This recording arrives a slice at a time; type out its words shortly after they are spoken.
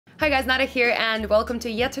Hi guys, Nada here and welcome to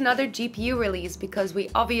yet another GPU release because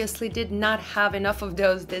we obviously did not have enough of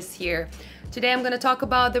those this year. Today I'm going to talk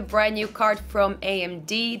about the brand new card from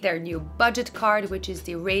AMD, their new budget card, which is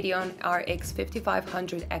the Radeon RX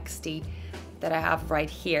 5500 XT that I have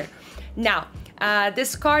right here. Now,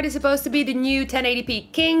 this card is supposed to be the new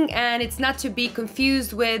 1080p king, and it's not to be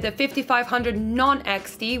confused with the 5500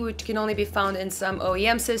 non-XT, which can only be found in some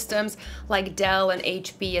OEM systems like Dell and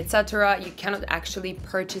HP, etc. You cannot actually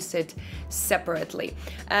purchase it separately.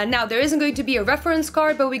 Now, there isn't going to be a reference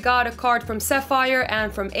card, but we got a card from Sapphire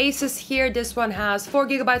and from ASUS here. This one has 4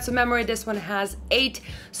 GB of memory, this one has 8.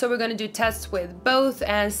 So we're going to do tests with both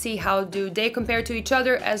and see how do they compare to each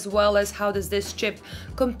other, as well as how does this chip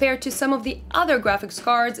compare to some of the other graphics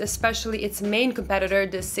cards, especially its main competitor,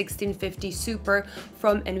 the 1650 Super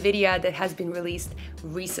from Nvidia that has been released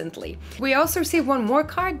recently. We also received one more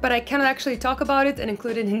card, but I cannot actually talk about it and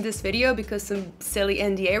include it in this video because some silly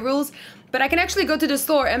NDA rules. But I can actually go to the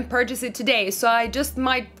store and purchase it today, so I just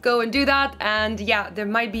might go and do that, and yeah, there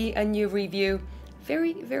might be a new review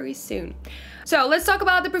very soon. So let's talk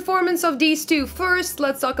about the performance of these two first.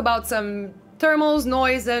 Let's talk about some thermals,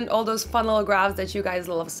 noise, and all those fun little graphs that you guys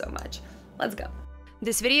love so much. Let's go.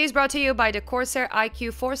 This video is brought to you by the Corsair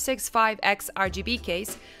iQ465X RGB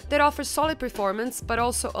case that offers solid performance but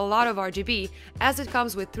also a lot of RGB, as it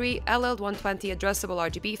comes with 3 LL120 addressable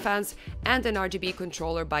RGB fans and an RGB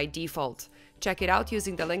controller by default. Check it out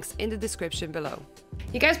using the links in the description below.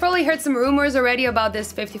 You guys probably heard some rumors already about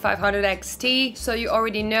this 5500 XT, so you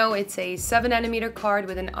already know it's a 7nm card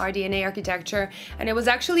with an RDNA architecture, and it was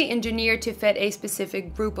actually engineered to fit a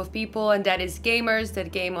specific group of people, and that is gamers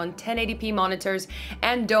that game on 1080p monitors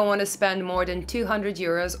and don't want to spend more than 200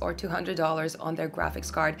 euros or $200 on their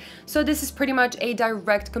graphics card. So this is pretty much a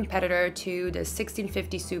direct competitor to the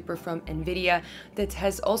 1650 Super from Nvidia that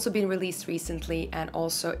has also been released recently and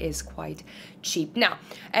also is quite cheap. Now,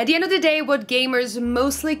 at the end of the day, what gamers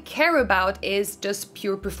mostly care about is just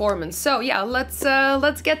pure performance. So yeah,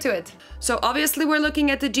 let's get to it. So obviously we're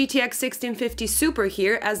looking at the GTX 1650 Super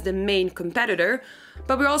here as the main competitor,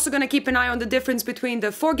 but we're also going to keep an eye on the difference between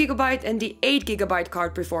the 4 GB and the 8 GB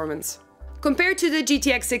card performance. Compared to the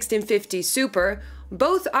GTX 1650 Super,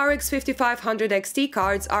 both RX 5500 XT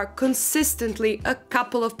cards are consistently a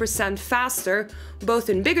couple of % faster, both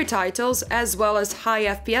in bigger titles as well as high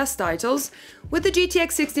FPS titles, with the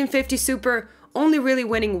GTX 1650 Super only really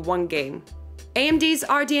winning one game. AMD's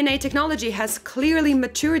RDNA technology has clearly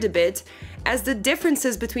matured a bit, as the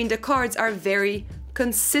differences between the cards are very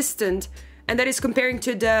consistent, and that is comparing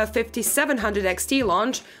to the 5700 XT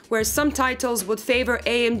launch, where some titles would favor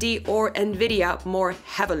AMD or Nvidia more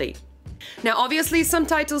heavily. Now obviously some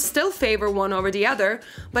titles still favor one over the other,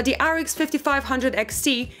 but the RX 5500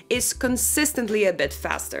 XT is consistently a bit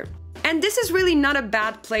faster. And this is really not a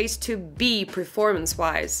bad place to be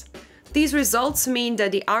performance-wise. These results mean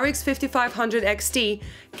that the RX 5500 XT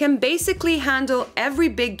can basically handle every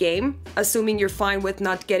big game, assuming you're fine with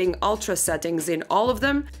not getting ultra settings in all of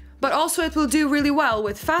them, but also it will do really well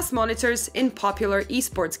with fast monitors in popular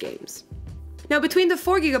esports games. Now, between the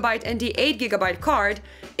 4 GB and the 8 GB card,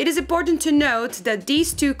 it is important to note that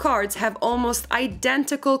these two cards have almost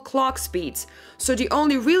identical clock speeds, so the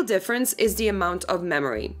only real difference is the amount of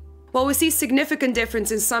memory. While we see significant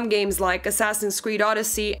difference in some games like Assassin's Creed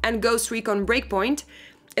Odyssey and Ghost Recon Breakpoint,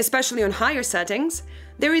 especially on higher settings,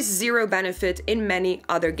 there is zero benefit in many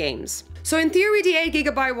other games. So in theory, the 8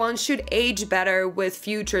 GB one should age better with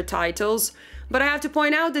future titles, but I have to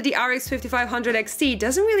point out that the RX 5500 XT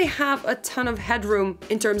doesn't really have a ton of headroom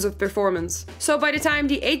in terms of performance. So by the time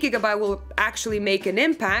the 8 GB will actually make an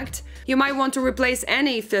impact, you might want to replace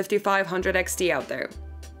any 5500 XT out there.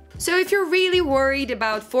 So if you're really worried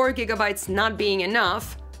about 4 GB not being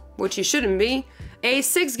enough, which you shouldn't be, a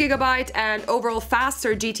 6 GB and overall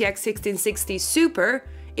faster GTX 1660 Super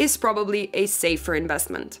is probably a safer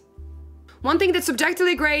investment. One thing that's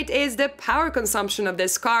objectively great is the power consumption of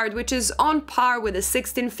this card, which is on par with the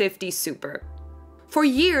 1650 Super. For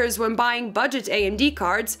years, when buying budget AMD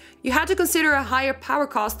cards, you had to consider a higher power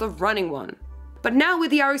cost of running one. But now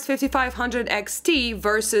with the RX 5500 XT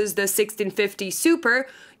versus the 1650 Super,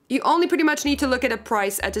 you only pretty much need to look at a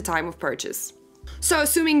price at the time of purchase. So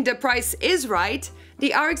assuming the price is right,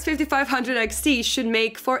 the RX 5500 XT should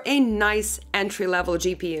make for a nice entry-level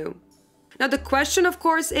GPU. Now the question of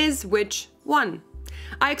course is which one?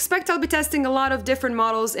 I expect I'll be testing a lot of different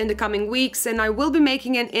models in the coming weeks, and I will be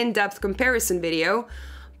making an in-depth comparison video,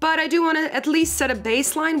 but I do want to at least set a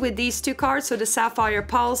baseline with these two cards, so the Sapphire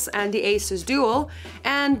Pulse and the ASUS Dual,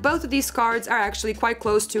 and both of these cards are actually quite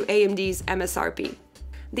close to AMD's MSRP.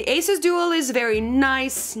 The ASUS Dual is a very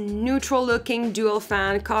nice, neutral looking dual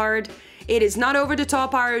fan card. It is not over the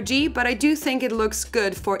top ROG, but I do think it looks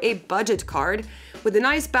good for a budget card with a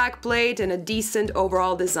nice backplate and a decent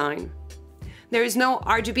overall design. There is no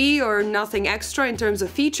RGB or nothing extra in terms of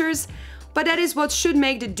features, but that is what should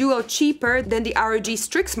make the Dual cheaper than the ROG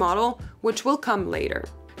Strix model, which will come later.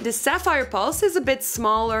 The Sapphire Pulse is a bit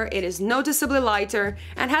smaller, it is noticeably lighter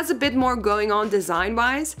and has a bit more going on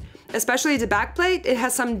design-wise. Especially the backplate, it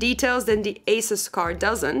has some details that the ASUS card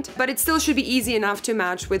doesn't, but it still should be easy enough to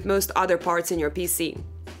match with most other parts in your PC.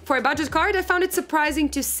 For a budget card, I found it surprising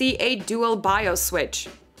to see a dual BIOS switch.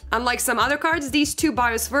 Unlike some other cards, these two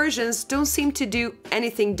BIOS versions don't seem to do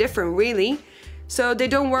anything different really, so they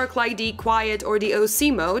don't work like the quiet or the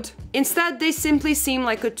OC mode. Instead, they simply seem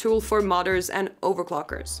like a tool for modders and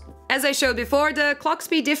overclockers. As I showed before, the clock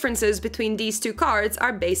speed differences between these two cards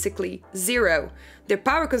are basically zero. Their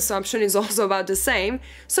power consumption is also about the same,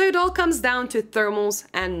 so it all comes down to thermals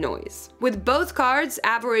and noise. With both cards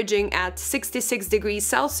averaging at 66 degrees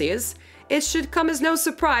Celsius, it should come as no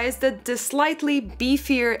surprise that the slightly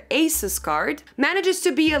beefier ASUS card manages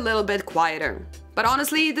to be a little bit quieter. But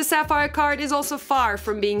honestly, the Sapphire card is also far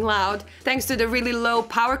from being loud, thanks to the really low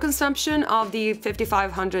power consumption of the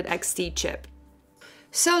 5500 XT chip.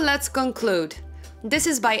 So let's conclude. This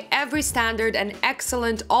is by every standard an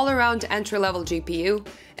excellent all-around entry-level GPU.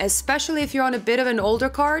 Especially if you're on a bit of an older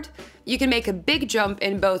card, you can make a big jump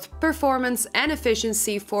in both performance and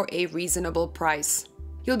efficiency for a reasonable price.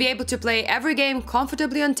 You'll be able to play every game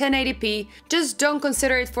comfortably on 1080p, just don't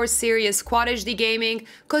consider it for serious Quad HD gaming,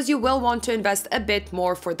 cause you will want to invest a bit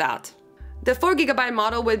more for that. The 4GB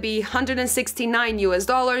model will be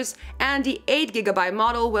 $169 and the 8GB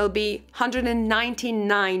model will be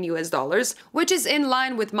 $199, which is in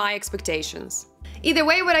line with my expectations. Either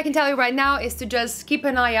way, what I can tell you right now is to just keep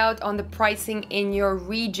an eye out on the pricing in your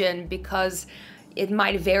region because it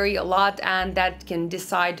might vary a lot and that can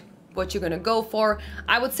decide what you're gonna go for.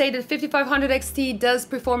 I would say that 5500 XT does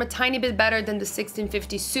perform a tiny bit better than the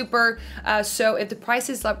 1650 Super, so if the price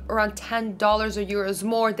is up around $10 or euros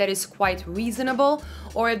more, that is quite reasonable.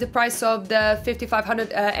 Or if the price of the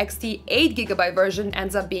 5500 XT 8GB version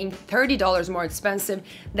ends up being $30 more expensive,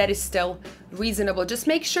 that is still reasonable. Just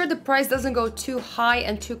make sure the price doesn't go too high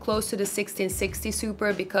and too close to the 1660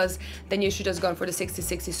 Super, because then you should just go for the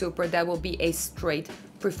 1660 Super. That will be a straight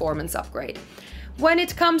performance upgrade. When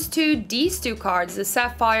it comes to these two cards, the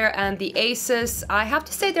Sapphire and the ASUS, I have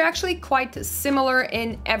to say they're actually quite similar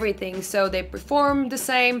in everything. So they perform the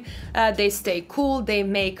same, they stay cool, they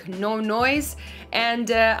make no noise.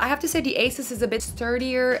 And I have to say the ASUS is a bit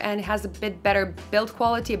sturdier and has a bit better build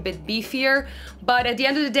quality, a bit beefier. But at the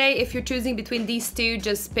end of the day, if you're choosing between these two,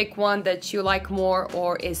 just pick one that you like more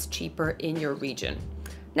or is cheaper in your region.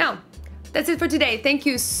 Now, that's it for today. Thank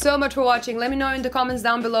you so much for watching. Let me know in the comments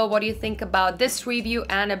down below what you think about this review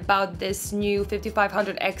and about this new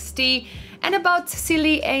 5500 XT and about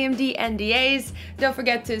silly AMD NDAs. Don't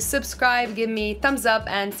forget to subscribe, give me thumbs up,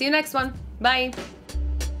 and see you next one. Bye!